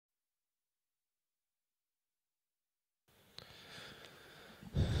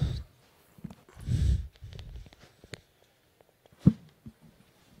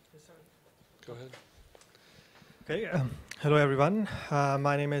Okay, hello everyone.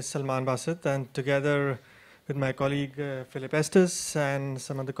 My name is Salman Basit, and together with my colleague Philip Estes and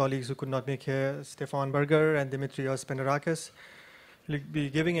some other colleagues who could not make here, Stefan Berger and Dimitrios Penderakis, we'll be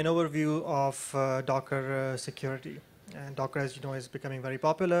giving an overview of Docker security. And Docker, as you know, is becoming very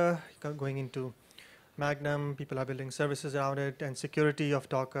popular, going into Magnum. People are building services around it, and security of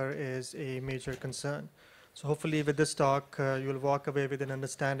Docker is a major concern. So hopefully with this talk, you'll walk away with an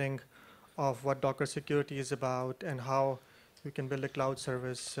understanding of what Docker security is about and how you can build a cloud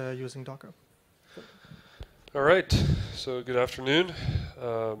service using Docker. All right, so good afternoon.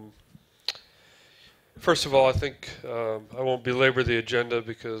 First of all, I think I won't belabor the agenda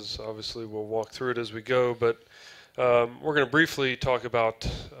because obviously we'll walk through it as we go, but we're going to briefly talk about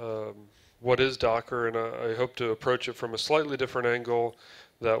what is Docker, and I hope to approach it from a slightly different angle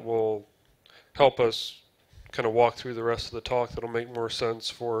that will help us kind of walk through the rest of the talk. That'll make more sense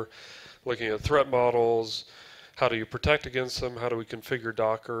for looking at threat models, how do you protect against them, how do we configure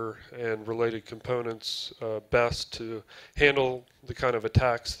Docker and related components best to handle the kind of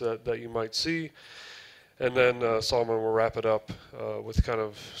attacks that you might see. And then Solomon will wrap it up with kind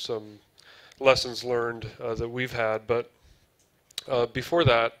of some lessons learned that we've had. But before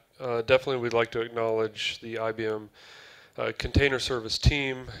that, definitely we'd like to acknowledge the IBM Container Service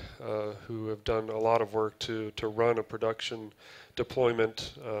team who have done a lot of work to run a production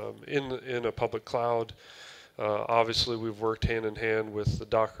deployment in a public cloud. Obviously, we've worked hand in hand with the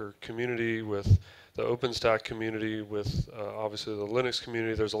Docker community, with the OpenStack community, with obviously the Linux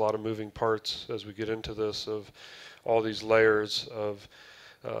community. There's a lot of moving parts as we get into this of all these layers of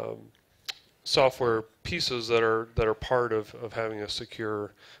software pieces that are part of having a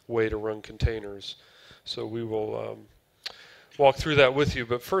secure way to run containers. So we will walk through that with you.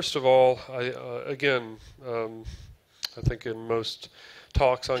 But first of all, I think in most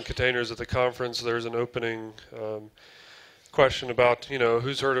talks on containers at the conference, there's an opening question about,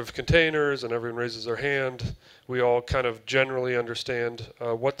 who's heard of containers, and everyone raises their hand. We all kind of generally understand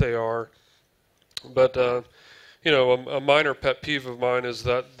what they are. But, a minor pet peeve of mine is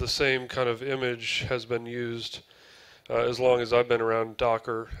that the same kind of image has been used as long as I've been around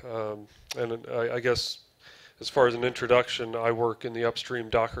Docker. And I guess as far as an introduction, I work in the upstream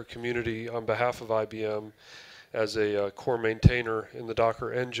Docker community on behalf of IBM as a core maintainer in the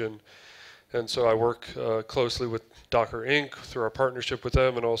Docker engine. And so I work closely with Docker Inc. through our partnership with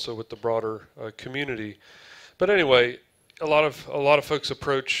them and also with the broader community. But anyway, a lot of folks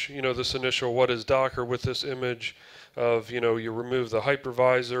approach this initial what is Docker with this image of you remove the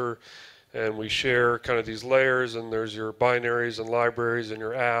hypervisor and we share kind of these layers, and there's your binaries and libraries and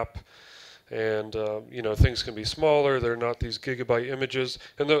your app, and things can be smaller. They're not these gigabyte images,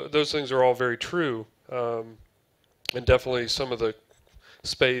 and those things are all very true. And definitely some of the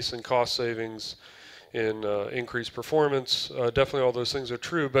space and cost savings in increased performance, definitely all those things are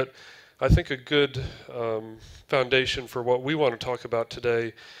true. But I think a good foundation for what we want to talk about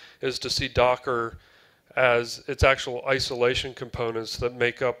today is to see Docker as its actual isolation components that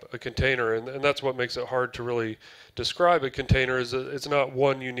make up a container. And that's what makes it hard to really describe a container, is that it's not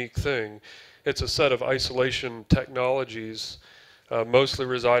one unique thing. It's a set of isolation technologies, mostly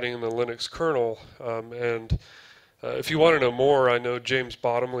residing in the Linux kernel. If you want to know more, I know James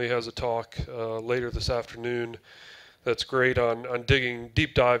Bottomley has a talk later this afternoon that's great on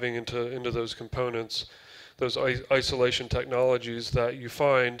deep diving into those components, those isolation technologies that you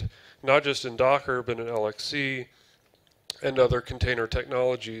find not just in Docker but in LXC and other container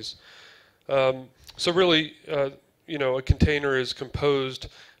technologies. So really, a container is composed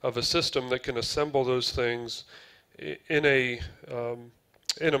of a system that can assemble those things in a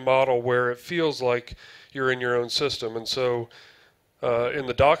model where it feels like you're in your own system. And so in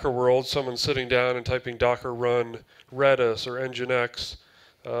the Docker world, someone sitting down and typing Docker run Redis or Nginx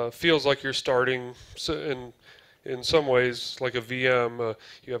feels like you're starting in some ways like a VM.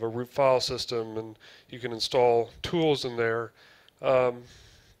 You have a root file system and you can install tools in there.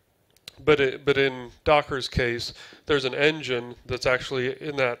 But in Docker's case, there's an engine that's actually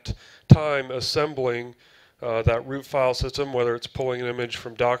in that time assembling that root file system, whether it's pulling an image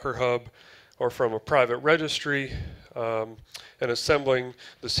from Docker Hub or from a private registry, and assembling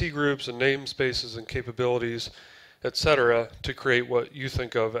the C groups and namespaces and capabilities, etc., to create what you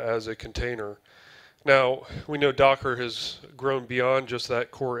think of as a container. Now, we know Docker has grown beyond just that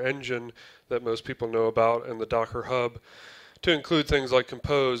core engine that most people know about and the Docker Hub to include things like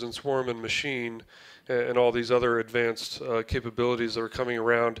Compose and Swarm and Machine and all these other advanced capabilities that are coming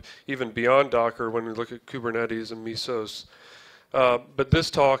around even beyond Docker when we look at Kubernetes and Mesos. But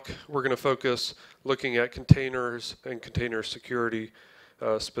this talk, we're going to focus looking at containers and container security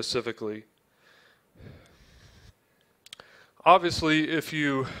specifically. Obviously, if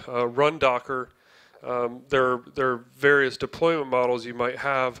you run Docker, there are various deployment models you might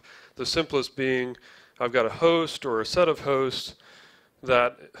have. The simplest being I've got a host or a set of hosts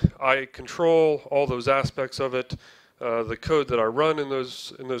that I control all those aspects of it. The code that I run in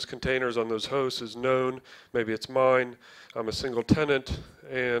those containers on those hosts is known. Maybe it's mine. I'm a single tenant,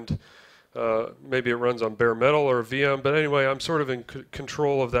 and maybe it runs on bare metal or a VM. But anyway, I'm sort of in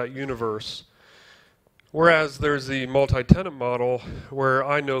control of that universe. Whereas there's the multi-tenant model where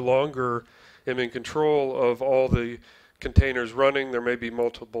I no longer am in control of all the containers running. There may be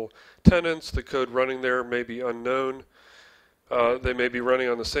multiple tenants. The code running there may be unknown. They may be running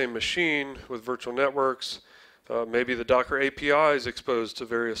on the same machine with virtual networks. Maybe the Docker API is exposed to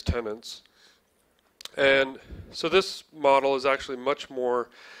various tenants. And so this model is actually much more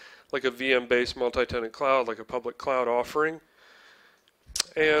like a VM-based multi-tenant cloud, like a public cloud offering.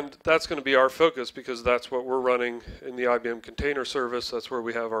 And that's going to be our focus because that's what we're running in the IBM Container service. That's where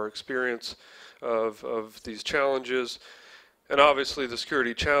we have our experience of these challenges. And obviously the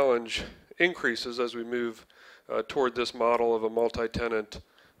security challenge increases as we move toward this model of a multi-tenant.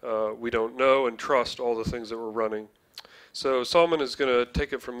 We don't know and trust all the things that we're running. So Salman is going to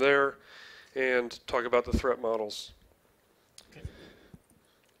take it from there and talk about the threat models. Okay.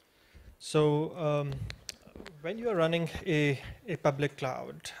 So when you are running a public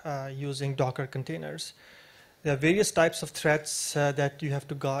cloud using Docker containers, there are various types of threats that you have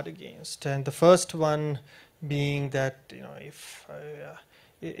to guard against. And the first one being that if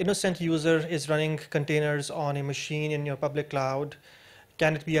innocent user is running containers on a machine in your public cloud,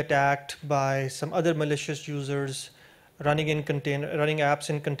 can it be attacked by some other malicious users running apps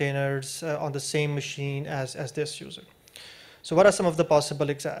in containers on the same machine as this user? So what are some of the possible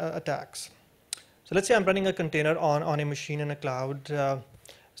attacks? So let's say I'm running a container on a machine in a cloud.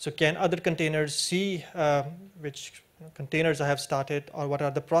 So can other containers see which containers I have started, or what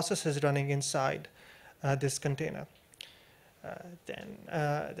are the processes running inside this container?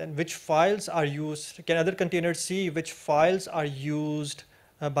 Then which files are used? Can other containers see which files are used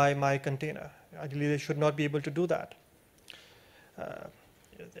by my container? Ideally, they should not be able to do that.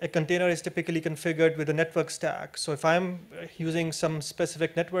 A container is typically configured with a network stack. So if I'm using some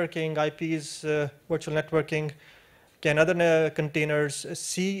specific networking, IPs, virtual networking, can other containers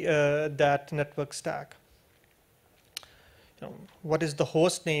see that network stack? What is the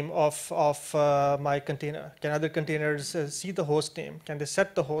host name of my container? Can other containers see the host name? Can they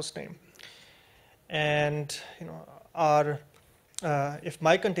set the host name? And if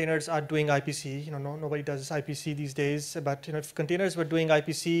my containers are doing IPC, nobody does IPC these days, but if containers were doing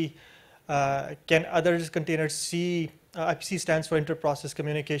IPC, can other containers see? IPC stands for inter-process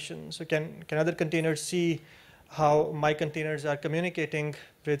communication. So can other containers see how my containers are communicating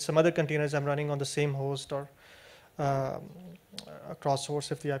with some other containers I'm running on the same host, or across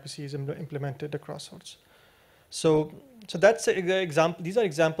source if the IPC is implemented across source? So that's an example. These are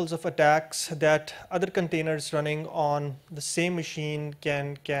examples of attacks that other containers running on the same machine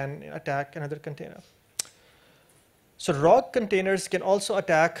can attack another container. So ROG containers can also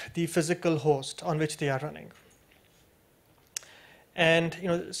attack the physical host on which they are running. And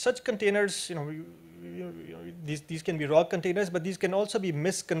such containers, these can be ROG containers, but these can also be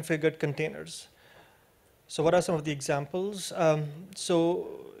misconfigured containers. So what are some of the examples? So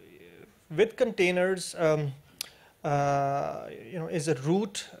with containers, is a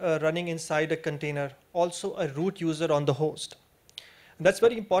root running inside a container also a root user on the host? And that's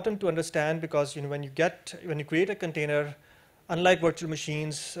very important to understand because when you create a container, unlike virtual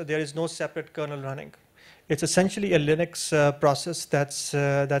machines, there is no separate kernel running. It's essentially a Linux process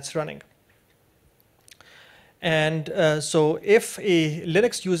that's running. And so if a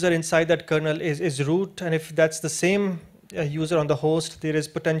Linux user inside that kernel is root, and if that's the same user on the host, there is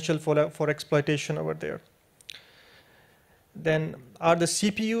potential for exploitation over there. Then are the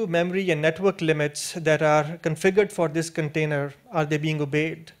CPU, memory, and network limits that are configured for this container, are they being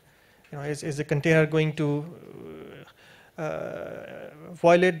obeyed? Is the container going to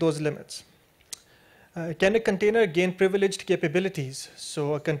violate those limits? Can a container gain privileged capabilities?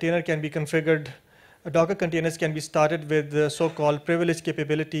 So a container can be configured, Docker containers can be started with the so-called privileged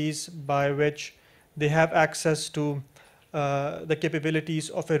capabilities by which they have access to the capabilities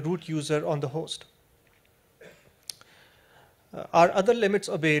of a root user on the host. Are other limits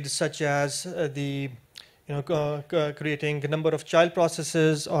obeyed, such as creating a number of child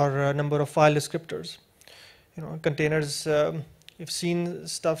processes or a number of file descriptors? Containers, you've seen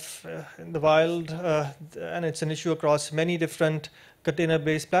stuff in the wild, and it's an issue across many different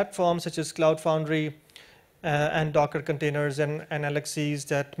container-based platforms, such as Cloud Foundry and Docker containers and LXCs,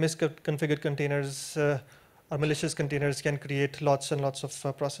 that misconfigured containers or malicious containers can create lots and lots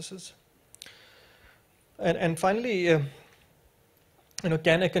of processes. And finally,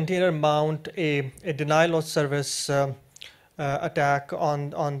 can a container mount a denial of service attack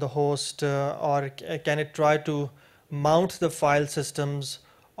on the host, or can it try to mount the file systems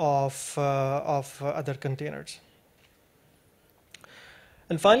of other containers?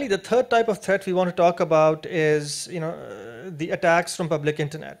 And finally, the third type of threat we want to talk about is the attacks from public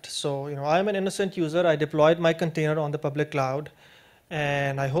internet. So I'm an innocent user. I deployed my container on the public cloud,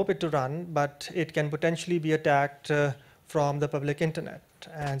 and I hope it to run, but it can potentially be attacked from the public internet.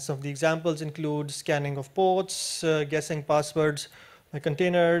 And some of the examples include scanning of ports, guessing passwords, my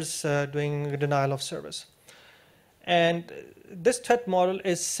containers, doing denial of service. And this threat model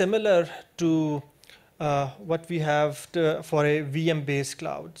is similar to what we have for a VM-based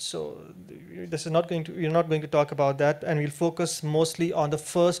cloud. So this is we're not going to talk about that, and we'll focus mostly on the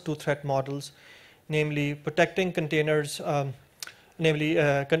first two threat models, namely protecting containers, namely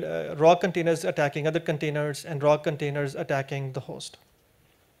raw containers attacking other containers and raw containers attacking the host.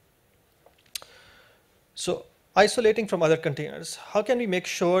 So isolating from other containers. How can we make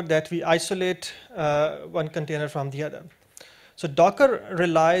sure that we isolate one container from the other? So Docker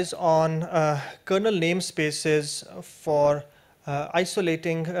relies on kernel namespaces for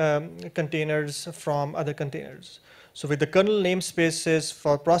isolating containers from other containers. So with the kernel namespaces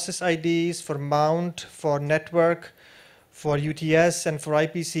for process IDs, for mount, for network, for UTS, and for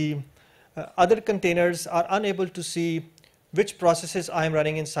IPC, other containers are unable to see which processes I'm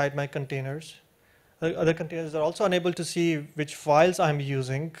running inside my containers. Other containers are also unable to see which files I'm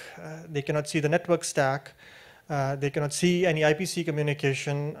using. They cannot see the network stack. They cannot see any IPC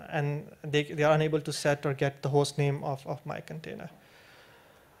communication, and they are unable to set or get the host name of my container.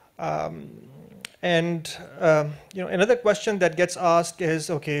 Another question that gets asked is,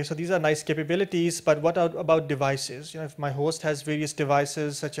 okay, so these are nice capabilities, but what about devices? If my host has various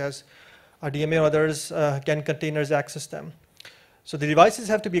devices such as RDMA or others, can containers access them? So the devices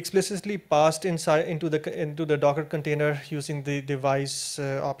have to be explicitly passed into the Docker container using the device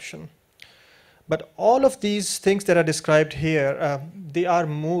option. But all of these things that are described here, they are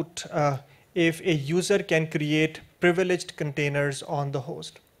moot if a user can create privileged containers on the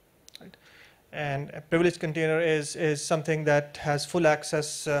host. Right? And a privileged container is something that has full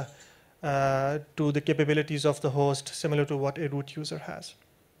access to the capabilities of the host, similar to what a root user has.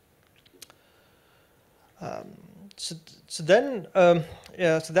 So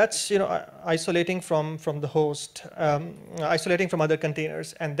that's isolating from the host, isolating from other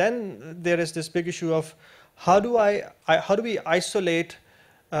containers, and then there is this big issue of how do we isolate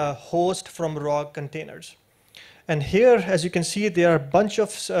host from raw containers? And here, as you can see, there are a bunch of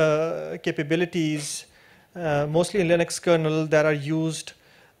capabilities, mostly in Linux kernel, that are used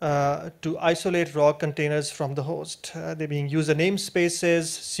to isolate raw containers from the host. They're being user namespaces,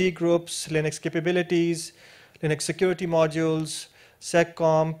 C groups, Linux capabilities, Linux security modules,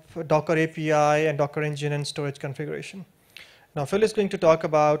 seccomp, Docker API, and Docker engine and storage configuration. Now, Phil is going to talk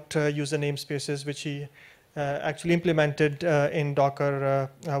about user namespaces, which he actually implemented in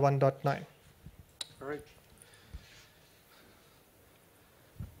Docker 1.9. All right.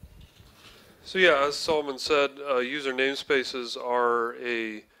 So yeah, as Solomon said, user namespaces are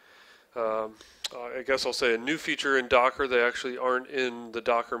I guess I'll say a new feature in Docker. They actually aren't in the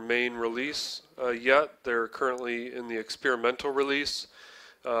Docker main release yet. They're currently in the experimental release.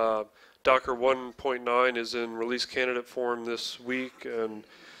 Docker 1.9 is in release candidate form this week, and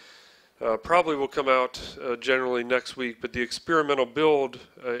probably will come out generally next week. But the experimental build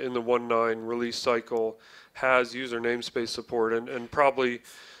in the 1.9 release cycle has user namespace support, and probably,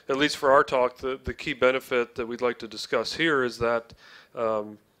 at least for our talk, the key benefit that we'd like to discuss here is that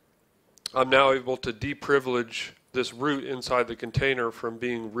I'm now able to deprivilege this root inside the container from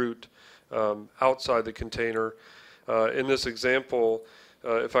being root outside the container. In this example,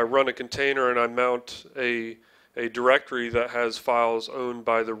 if I run a container and I mount a directory that has files owned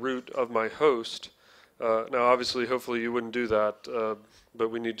by the root of my host, now obviously, hopefully you wouldn't do that,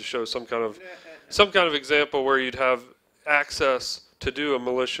 but we need to show some kind of example where you'd have access to do a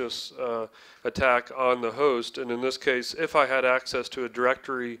malicious attack on the host. And in this case, if I had access to a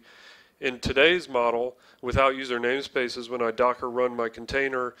directory in today's model, without user namespaces, when I Docker run my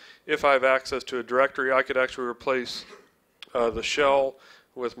container, if I have access to a directory, I could actually replace the shell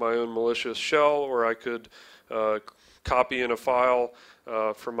with my own malicious shell, or I could copy in a file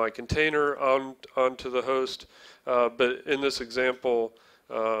from my container onto the host. But in this example,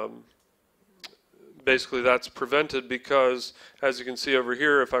 basically that's prevented because, as you can see over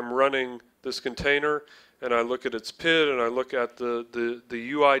here, if I'm running this container and I look at its PID and I look at the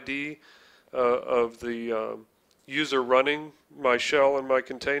UID of the user running my shell and my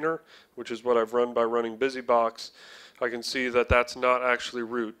container, which is what I've run by running busybox, I can see that that's not actually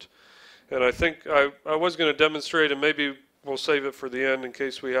root. And I think I was going to demonstrate, and maybe we'll save it for the end in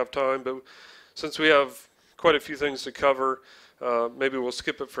case we have time, but since we have quite a few things to cover, maybe we'll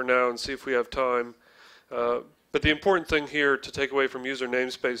skip it for now and see if we have time. But the important thing here to take away from user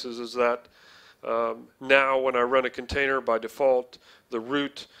namespaces is that now when I run a container by default, the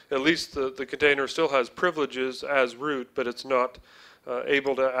root, at least the container still has privileges as root, but it's not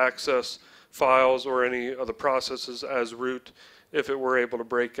able to access files or any of the processes as root if it were able to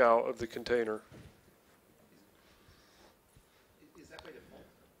break out of the container. Is that by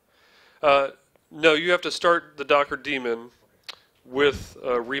default? No, you have to start the Docker daemon with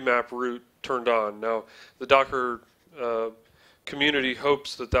remap root turned on. Now, the Docker community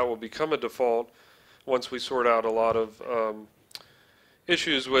hopes that that will become a default once we sort out a lot of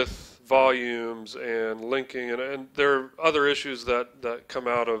issues with volumes and linking, and there are other issues that come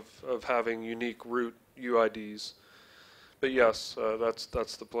out of having unique root UIDs. But yes,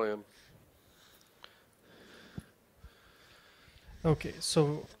 that's the plan. Okay,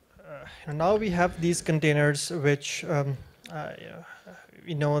 so now we have these containers which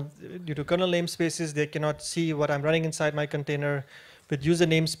we know due to kernel namespaces they cannot see what I'm running inside my container. With user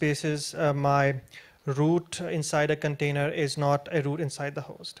namespaces, my root inside a container is not a root inside the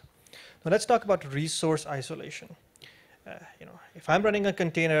host. Now let's talk about resource isolation. If I'm running a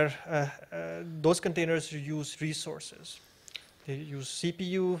container, those containers use resources. They use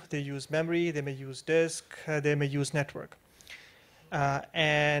CPU, they use memory, they may use disk, they may use network.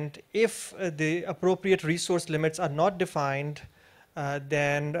 And if the appropriate resource limits are not defined,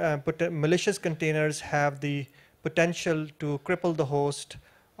 then malicious containers have the potential to cripple the host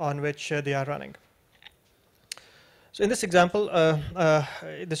on which they are running. So in this example,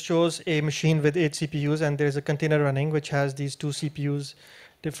 this shows a machine with 8 CPUs, and there's a container running which has these 2 CPUs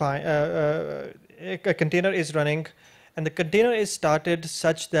defined. A container is running, and the container is started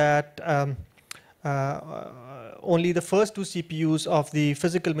such that only the first 2 CPUs of the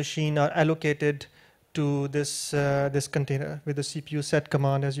physical machine are allocated to this container with the CPU set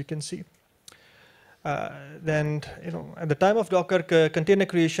command, as you can see. Then, at the time of Docker container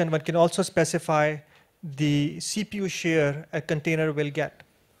creation, one can also specify the CPU share a container will get.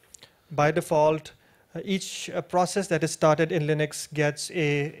 By default, each process that is started in Linux gets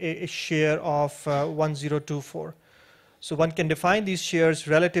a share of 1024. So one can define these shares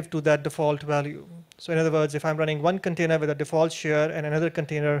relative to that default value. So in other words, if I'm running one container with a default share and another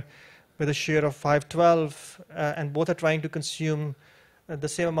container with a share of 512, and both are trying to consume the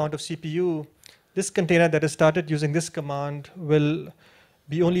same amount of CPU, this container that is started using this command will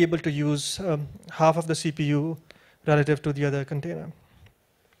be only able to use half of the CPU relative to the other container.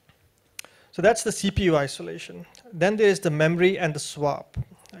 So that's the CPU isolation. Then there is the memory and the swap.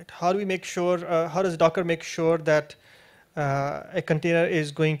 Right? How do we make sure, how does Docker make sure that a container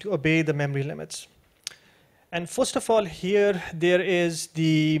is going to obey the memory limits? And first of all, here there is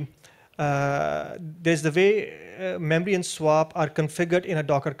there's the way memory and swap are configured in a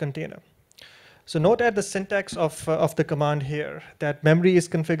Docker container. So note at the syntax of the command here that memory is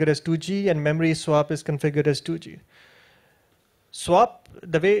configured as 2G and memory swap is configured as 2G. Swap,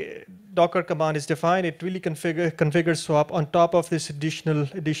 the way Docker command is defined, it really configures swap on top of this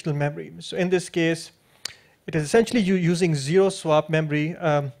additional memory. So in this case, it is essentially you using zero swap memory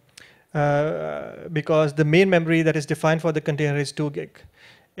because the main memory that is defined for the container is 2 gig.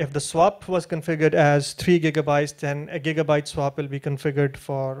 If the swap was configured as 3 gigabytes, then a gigabyte swap will be configured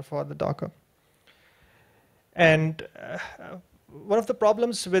for the Docker. And one of the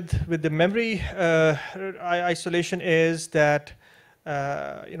problems with the memory isolation is that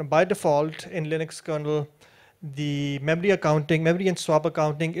by default in Linux kernel, the memory and swap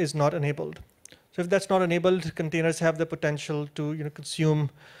accounting is not enabled. So if that's not enabled, containers have the potential to consume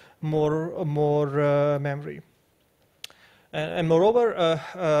more memory. And moreover,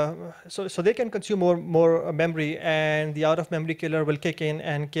 so they can consume more memory, and the out-of-memory killer will kick in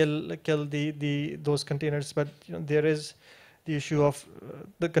and kill those containers. But there is the issue of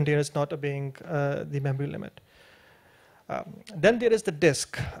the containers not obeying the memory limit. Then there is the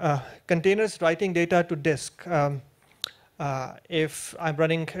disk. Containers writing data to disk. If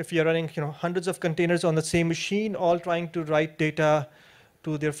you're running hundreds of containers on the same machine, all trying to write data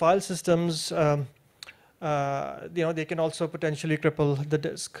to their file systems, they can also potentially cripple the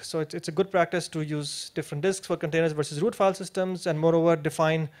disk. So it's a good practice to use different disks for containers versus root file systems, and moreover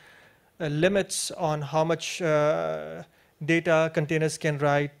define limits on how much data containers can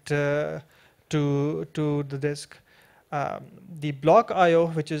write to the disk. The block I/O,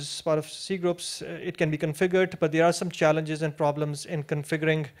 which is part of C groups, it can be configured, but there are some challenges and problems in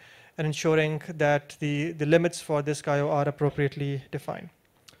configuring and ensuring that the limits for this I/O are appropriately defined.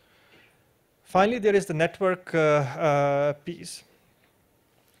 Finally, there is the network piece.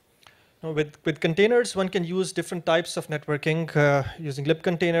 Now, with containers, one can use different types of networking using lib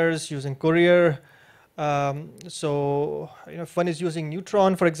containers, using courier. So, if one is using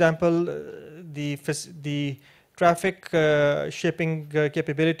Neutron, for example, the traffic shaping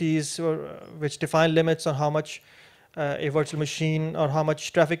capabilities which define limits on how much a virtual machine or how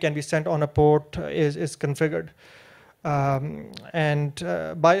much traffic can be sent on a port is configured. And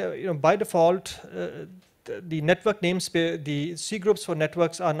by default, the network namespace, the C groups for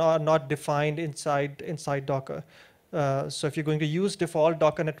networks are not defined inside Docker. So if you're going to use default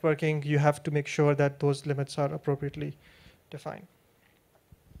Docker networking, you have to make sure that those limits are appropriately defined.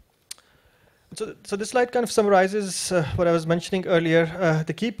 So this slide kind of summarizes what I was mentioning earlier.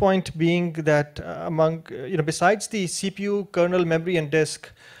 The key point being that among, besides the CPU, kernel, memory, and disk,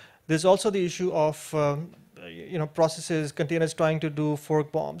 there's also the issue of processes, containers trying to do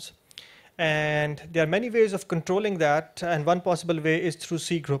fork bombs. And there are many ways of controlling that, and one possible way is through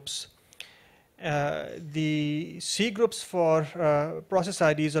C groups. The C groups for process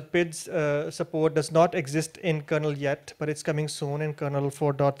IDs or PIDs support does not exist in kernel yet, but it's coming soon in kernel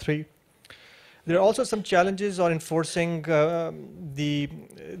 4.3. There are also some challenges on enforcing the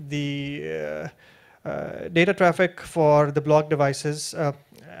data traffic for the block devices.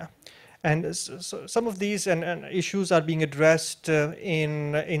 And so some of these and issues are being addressed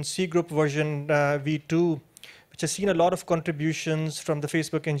in C group version V2, which has seen a lot of contributions from the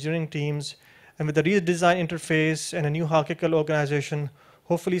Facebook engineering teams. And with the redesigned interface and a new hierarchical organization,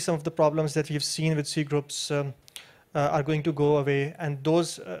 hopefully some of the problems that we've seen with C groups are going to go away. And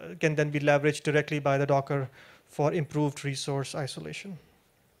those can then be leveraged directly by the Docker for improved resource isolation.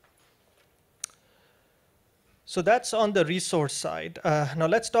 So that's on the resource side. Now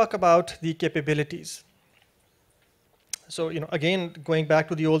let's talk about the capabilities. So again, going back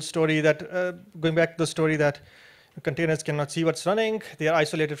to the story that containers cannot see what's running. They are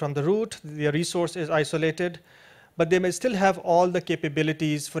isolated from the root. Their resource is isolated, but they may still have all the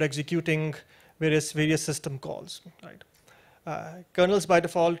capabilities for executing various system calls. Right? Kernels by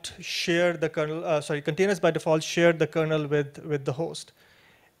default share the kernel. Containers by default share the kernel with the host.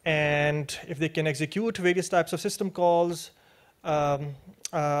 And if they can execute various types of system calls, that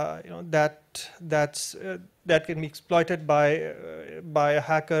can be exploited by a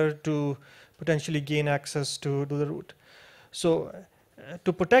hacker to potentially gain access to the root. So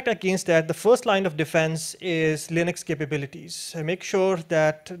to protect against that, the first line of defense is Linux capabilities. Make sure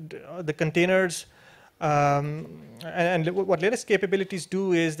that the containers and what Linux capabilities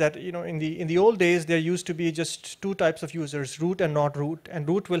do is that in the old days there used to be just two types of users, root and not root, and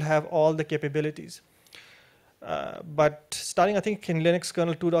root will have all the capabilities. But starting, I think, in Linux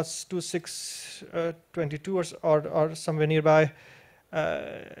kernel 2.2622 or somewhere nearby,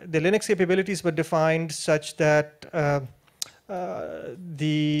 the Linux capabilities were defined such that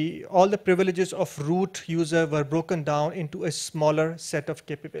all the privileges of root user were broken down into a smaller set of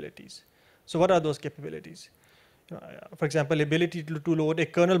capabilities. So what are those capabilities? For example, ability to load a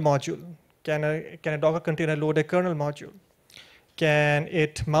kernel module. Can a Docker container load a kernel module? Can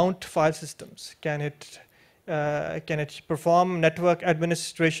it mount file systems? Can it perform network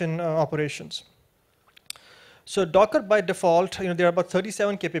administration operations? So Docker by default, there are about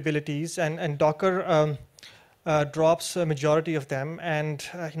 37 capabilities, and Docker drops a majority of them. And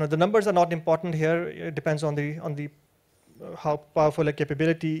the numbers are not important here. It depends on the how powerful a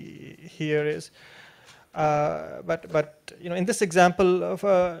capability here is. But in this example,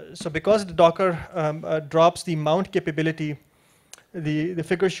 so because the Docker drops the mount capability, the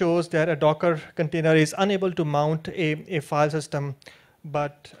figure shows that a Docker container is unable to mount a file system,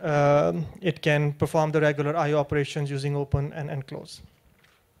 but it can perform the regular I/O operations using open and close.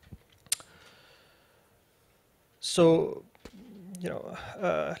 So,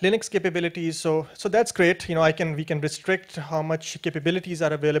 Linux capabilities. So that's great. We can restrict how much capabilities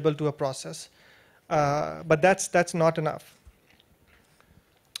are available to a process, but that's not enough.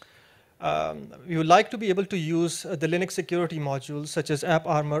 We would like to be able to use the Linux security modules such as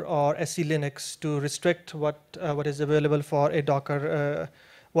AppArmor or SC Linux to restrict what is available for a Docker,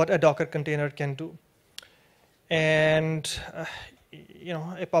 what a Docker container can do. And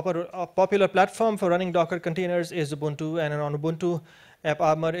a popular platform for running Docker containers is Ubuntu, and on Ubuntu,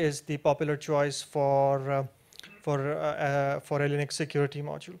 AppArmor is the popular choice for a Linux security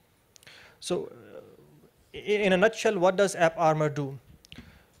module. So, in a nutshell, what does AppArmor do?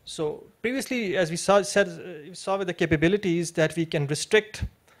 So previously, as we saw with the capabilities that we can restrict,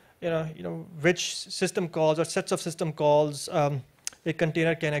 which system calls or sets of system calls a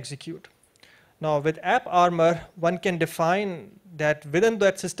container can execute. Now, with AppArmor, one can define that within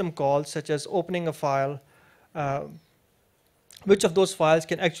that system call, such as opening a file, which of those files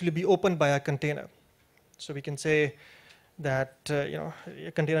can actually be opened by a container. So we can say that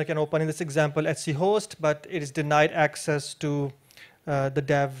a container can open, in this example, etchost, but it is denied access to the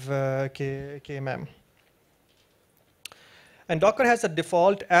dev KMM. And Docker has a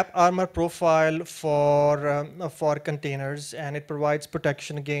default AppArmor profile for containers, and it provides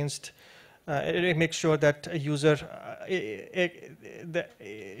protection against. It makes sure that a user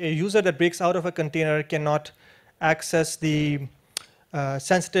that breaks out of a container cannot access the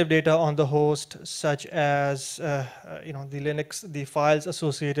sensitive data on the host, such as the files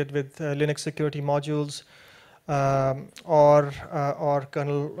associated with Linux security modules, or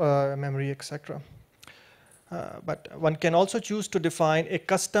kernel memory, etc. But one can also choose to define a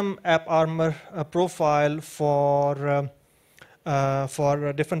custom AppArmor profile for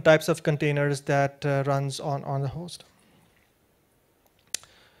different types of containers that runs on the host.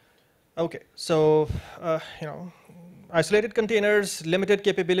 Okay, so isolated containers, limited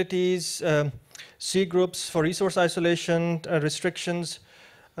capabilities, C groups for resource isolation, restrictions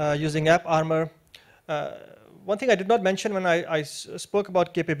using AppArmor. One thing I did not mention when I spoke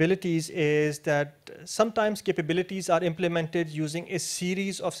about capabilities is that sometimes capabilities are implemented using a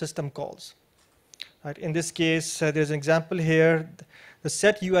series of system calls. Right? In this case, there's an example here. The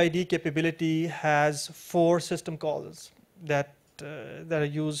setUID capability has 4 system calls that are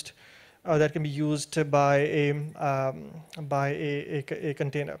used, that can be used by a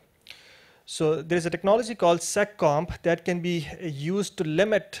container. So there's a technology called seccomp that can be used to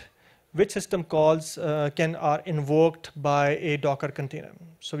limit which system calls are invoked by a Docker container.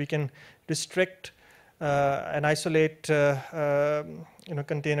 So we can restrict and isolate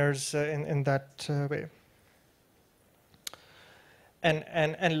containers in that way.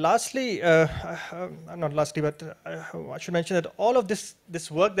 And lastly, not lastly, but I should mention that all of this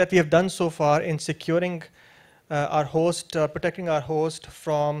work that we have done so far in securing our host, protecting our host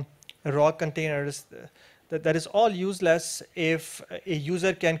from raw containers, that is all useless if a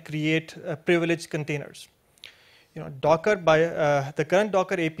user can create privileged containers. Docker, by the current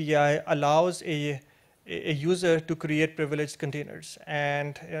Docker API, allows a user to create privileged containers,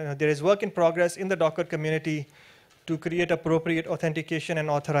 and there is work in progress in the Docker community to create appropriate authentication and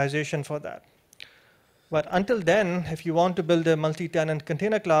authorization for that. But until then, if you want to build a multi-tenant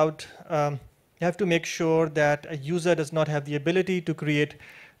container cloud, you have to make sure that a user does not have the ability to create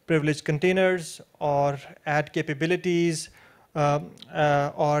privileged containers or add capabilities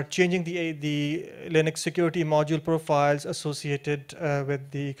or changing the Linux security module profiles associated with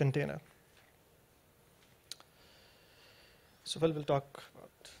the container. So Phil will talk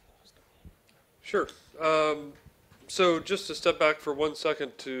about. Sure. So just to step back for 1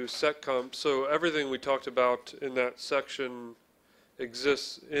 second to seccomp. So everything we talked about in that section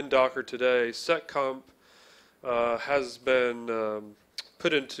exists in Docker today. Seccomp has been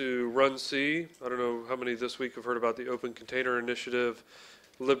put into runc. I don't know how many this week have heard about the Open Container Initiative.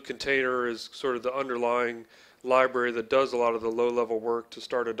 libcontainer is sort of the underlying library that does a lot of the low-level work to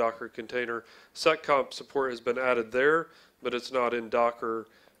start a Docker container. Seccomp support has been added there, but it's not in Docker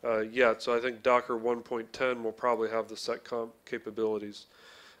yet. So I think Docker 1.10 will probably have the seccomp capabilities.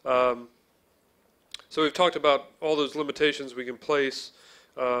 So we've talked about all those limitations we can place.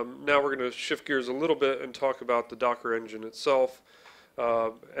 Now we're going to shift gears a little bit and talk about the Docker engine itself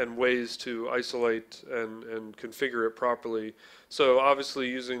and ways to isolate and configure it properly. So obviously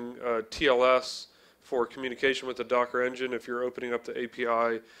using TLS for communication with the Docker engine, if you're opening up the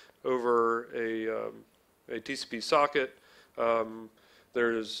API over a TCP socket,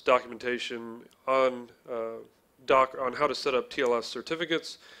 there's documentation on Docker on how to set up TLS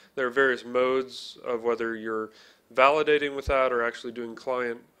certificates. There are various modes of whether you're validating with that or actually doing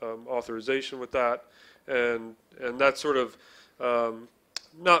client authorization with that, and that's sort of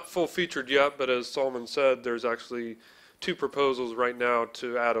not full featured yet, but as Solomon said, there's actually 2 proposals right now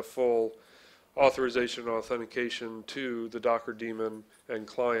to add a full authorization and authentication to the Docker daemon and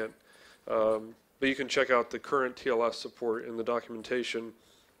client. But you can check out the current TLS support in the documentation.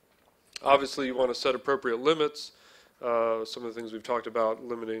 Obviously, you want to set appropriate limits. Some of the things we've talked about,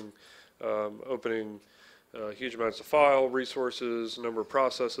 limiting opening huge amounts of file, resources, number of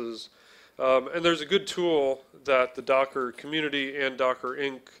processes. And there's a good tool that the Docker community and Docker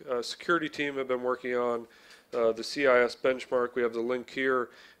Inc. Security team have been working on, the CIS benchmark. We have the link here,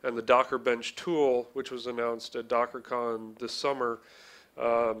 and the Docker Bench tool, which was announced at DockerCon this summer.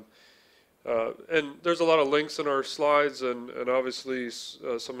 Um, and there's a lot of links in our slides, and obviously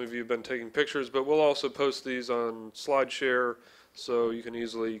some of you have been taking pictures, but we'll also post these on SlideShare, so you can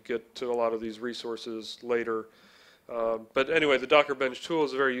easily get to a lot of these resources later. But anyway, the Docker Bench tool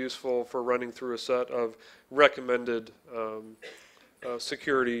is very useful for running through a set of recommended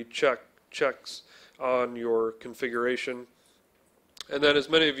security checks on your configuration. And then, as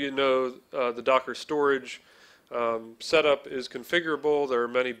many of you know, the Docker storage setup is configurable. There are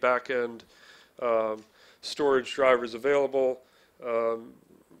many back-end storage drivers available.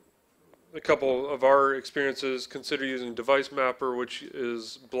 A couple of our experiences: consider using Device Mapper, which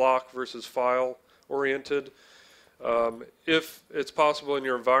is block versus file oriented. If it's possible in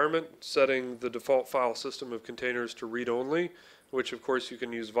your environment, setting the default file system of containers to read-only, which of course you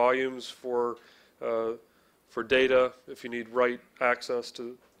can use volumes for data. If you need write access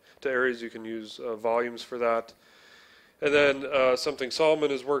to areas, you can use volumes for that. And then something Solomon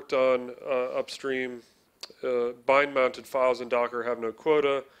has worked on upstream, bind-mounted files in Docker have no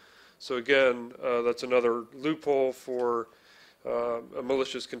quota. So again, that's another loophole for a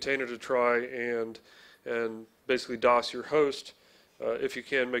malicious container to try and basically DOS your host. If you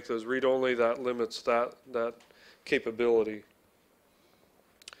can make those read-only, that limits that capability.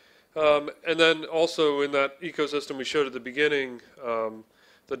 And then also in that ecosystem we showed at the beginning,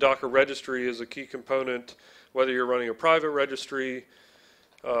 the Docker registry is a key component, whether you're running a private registry.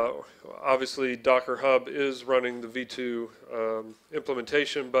 Obviously Docker Hub is running the V2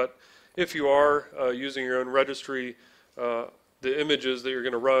 implementation, but if you are using your own registry, the images that you're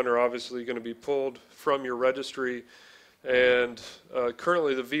going to run are obviously going to be pulled from your registry. And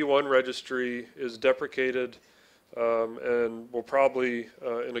currently the V1 registry is deprecated, and will probably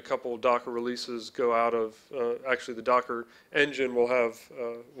in a couple of Docker releases go out of, actually the Docker engine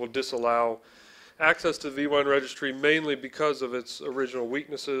will disallow access to the V1 registry, mainly because of its original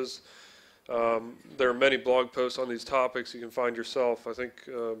weaknesses. There are many blog posts on these topics you can find yourself. I think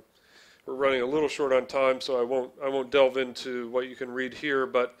we're running a little short on time, so I won't delve into what you can read here,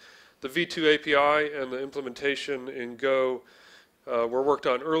 but the V2 API and the implementation in Go were worked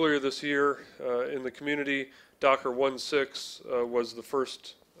on earlier this year in the community. Docker 1.6 was the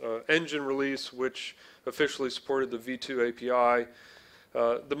first engine release which officially supported the V2 API.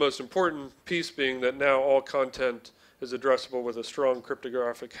 The most important piece being that now all content is addressable with a strong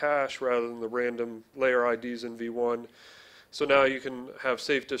cryptographic hash rather than the random layer IDs in V1. So now you can have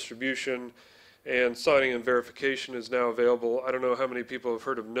safe distribution, and signing and verification is now available. I don't know how many people have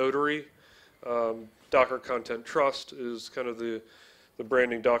heard of Notary. Docker Content Trust is kind of the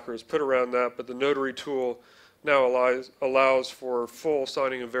branding Docker has put around that, but the Notary tool now allows for full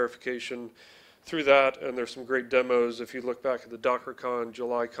signing and verification through that, and there's some great demos if you look back at the DockerCon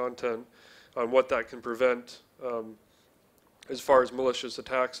July content on what that can prevent as far as malicious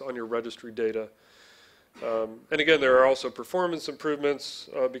attacks on your registry data. And again, there are also performance improvements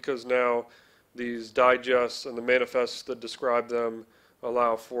because now these digests and the manifests that describe them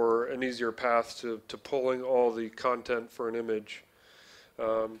allow for an easier path to pulling all the content for an image.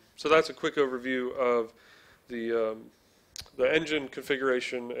 So that's a quick overview of the engine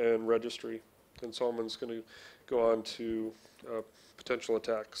configuration and registry. And Solomon's going to go on to potential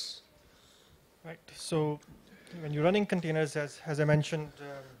attacks. Right. So when you're running containers, as I mentioned,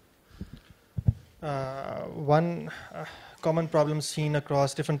 one common problem seen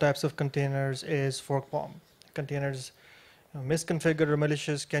across different types of containers is fork bomb. Containers misconfigured or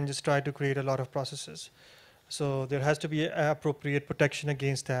malicious can just try to create a lot of processes. So there has to be appropriate protection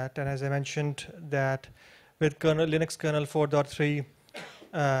against that. And as I mentioned, that with Linux kernel 4.3,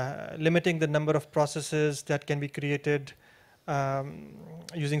 limiting the number of processes that can be created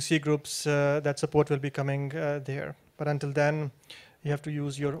using C groups, that support will be coming there. But until then, you have to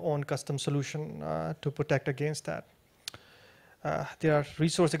use your own custom solution to protect against that. There are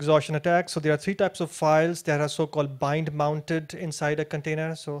resource exhaustion attacks. So there are three types of files that are so-called bind-mounted inside a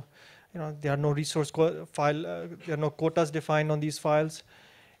container. So there are no resource there are no quotas defined on these files.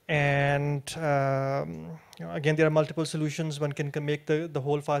 And again, there are multiple solutions. One can make the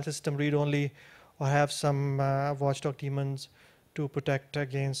whole file system read-only, or have some watchdog daemons to protect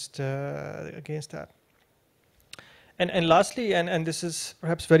against that. And lastly, and this is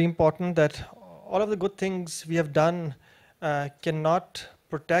perhaps very important, that all of the good things we have done cannot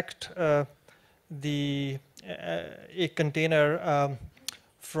protect a container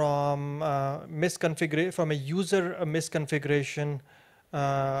from from a user misconfiguration.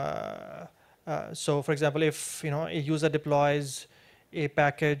 So, for example, if a user deploys a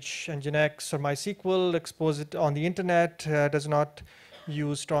package Nginx or MySQL, expose it on the internet, does not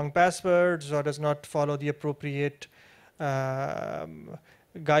use strong passwords or does not follow the appropriate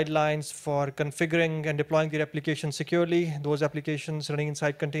guidelines for configuring and deploying their applications securely. Those applications running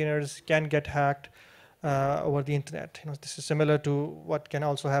inside containers can get hacked over the internet. This is similar to what can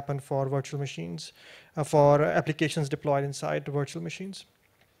also happen for virtual machines, for applications deployed inside virtual machines.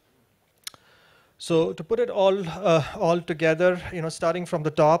 So to put it all together, starting from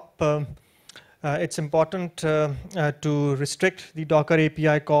the top, it's important to restrict the Docker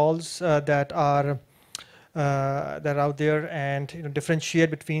API calls that are out there, and differentiate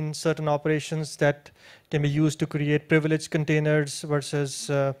between certain operations that can be used to create privileged containers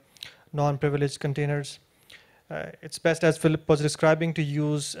versus non-privileged containers. It's best, as Philip was describing, to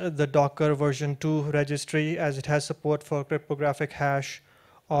use the Docker version 2 registry, as it has support for cryptographic hash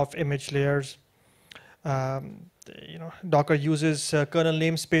of image layers. Docker uses kernel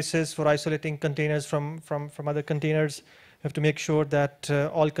namespaces for isolating containers from other containers. You have to make sure that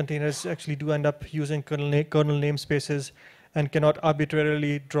all containers actually do end up using kernel namespaces and cannot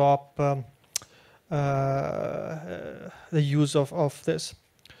arbitrarily drop the use of this.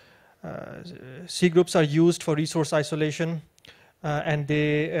 C groups are used for resource isolation, and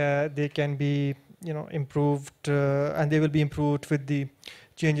they can be improved, and they will be improved with the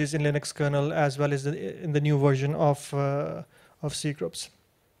changes in Linux kernel, as well as in the new version of C groups.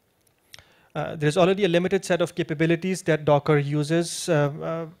 There's already a limited set of capabilities that Docker uses,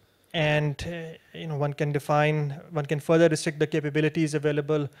 and one can further restrict the capabilities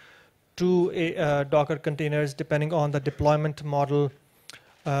available to Docker containers depending on the deployment model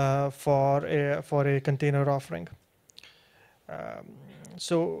for a container offering.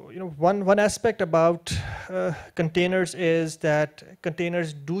 So one aspect about containers is that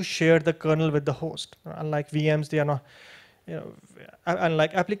containers do share the kernel with the host. Unlike VMs, they are not.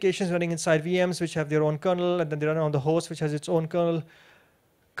 Unlike applications running inside VMs, which have their own kernel, and then they run on the host, which has its own kernel.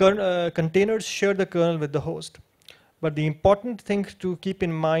 Containers share the kernel with the host. But the important thing to keep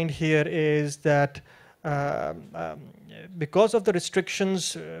in mind here is that because of the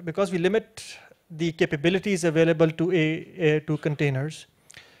restrictions, because we limit the capabilities available to containers,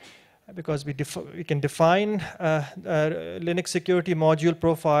 because we can define Linux security module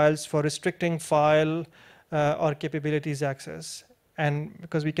profiles for restricting file or capabilities access, and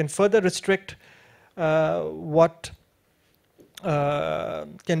because we can further restrict what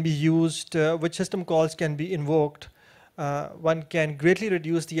can be used, which system calls can be invoked, one can greatly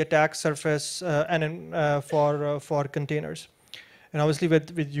reduce the attack surface for containers. And obviously,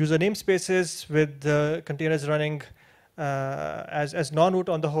 with user namespaces, with the containers running as non-root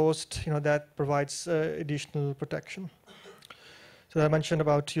on the host, that provides additional protection. So I mentioned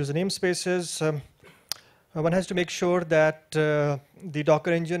about user namespaces. One has to make sure that the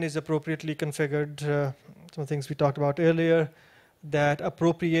Docker engine is appropriately configured. Some things we talked about earlier, that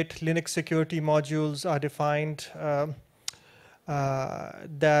appropriate Linux security modules are defined,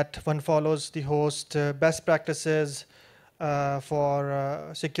 that one follows the host best practices for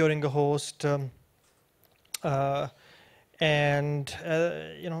securing a host, and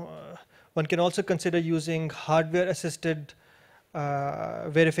one can also consider using hardware-assisted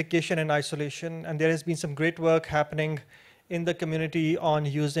verification and isolation. And there has been some great work happening in the community on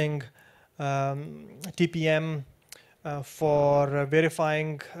using TPM for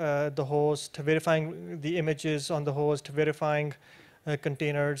verifying the host, verifying the images on the host, verifying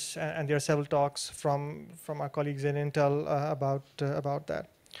containers, and there are several talks from our colleagues in Intel about that.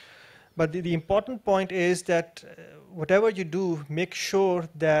 But the important point is that whatever you do, make sure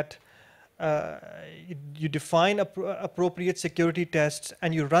that you define appropriate security tests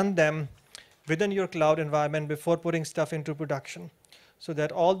and you run them within your cloud environment before putting stuff into production, so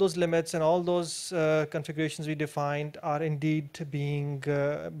that all those limits and all those configurations we defined are indeed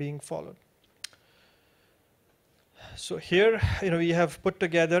being followed. So here, we have put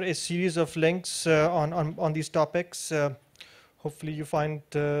together a series of links on these topics. Hopefully, you find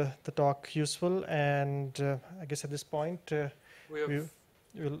the talk useful, and I guess at this point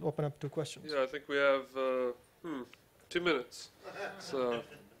we'll open up to questions. Yeah, I think we have 2 minutes. So. A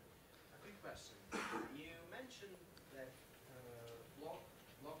quick question. You mentioned that block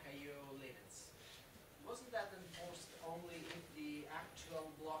IO limits. Wasn't that enforced only if the actual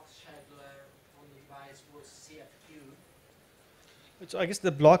block scheduler on the device was CFQ? So I guess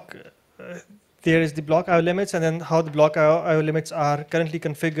the block, there is the block IO limits, and then how the block IO limits are currently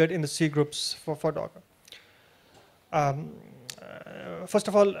configured in the C groups for Docker. First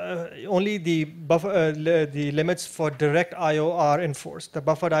of all, only the buffer, the limits for direct I/O are enforced. The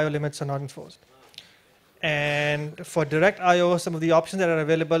buffered I/O limits are not enforced. And for direct I/O, some of the options that are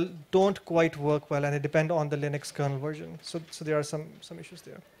available don't quite work well, and they depend on the Linux kernel version. So there are some issues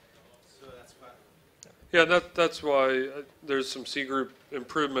there. So that's fine. Yeah, that's why there's some C group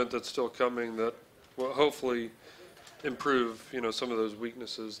improvement that's still coming that will hopefully improve, some of those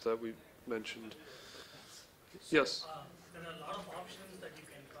weaknesses that we mentioned. Yes. There are a lot of options that you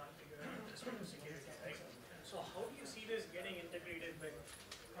can configure just for security, right? So how do you see this getting integrated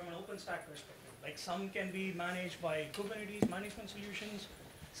from an OpenStack perspective? Like some can be managed by Kubernetes management solutions,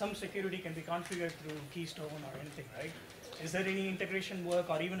 some security can be configured through Keystone or anything, right? Is there any integration work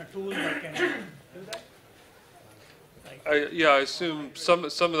or even a tool that can do that? I assume some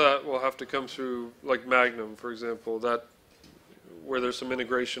of that will have to come through, like Magnum, for example, where there's some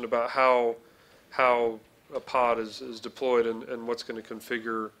integration about how a pod is deployed and what's going to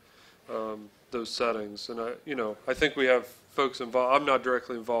configure those settings. And I think we have folks involved. I'm not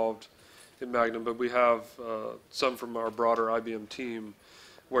directly involved in Magnum, but we have some from our broader IBM team,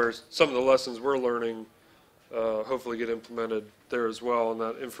 where some of the lessons we're learning hopefully get implemented there as well, and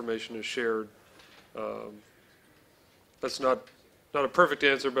that information is shared. That's not a perfect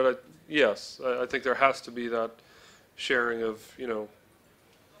answer, but yes, I think there has to be that sharing of,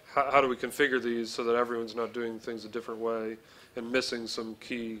 how do we configure these so that everyone's not doing things a different way and missing some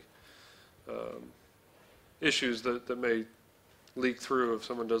key issues that may leak through if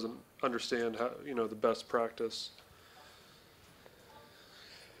someone doesn't understand how, the best practice.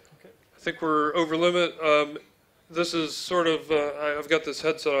 Okay. I think we're over limit. This is sort of, I've got this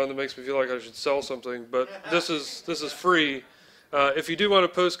headset on that makes me feel like I should sell something, but this is free. If you do want a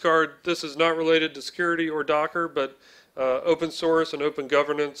postcard, this is not related to security or Docker, but open source and open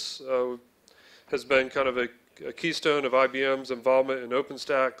governance has been kind of a keystone of IBM's involvement in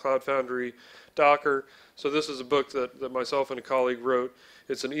OpenStack, Cloud Foundry, Docker. So this is a book that myself and a colleague wrote.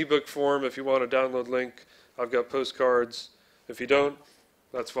 It's an ebook form if you want a download link. I've got postcards. If you don't,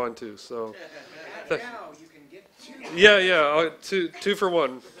 that's fine too. So. Now you can get two. Yeah, two for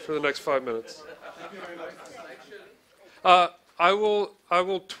one for the next 5 minutes. I will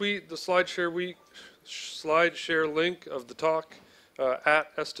tweet the SlideShare link of the talk.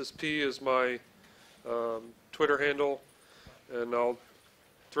 At EstusP is my Twitter handle, and I'll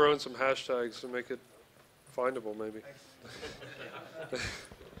throw in some hashtags to make it findable, maybe.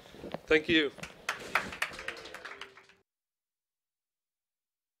 Thank you.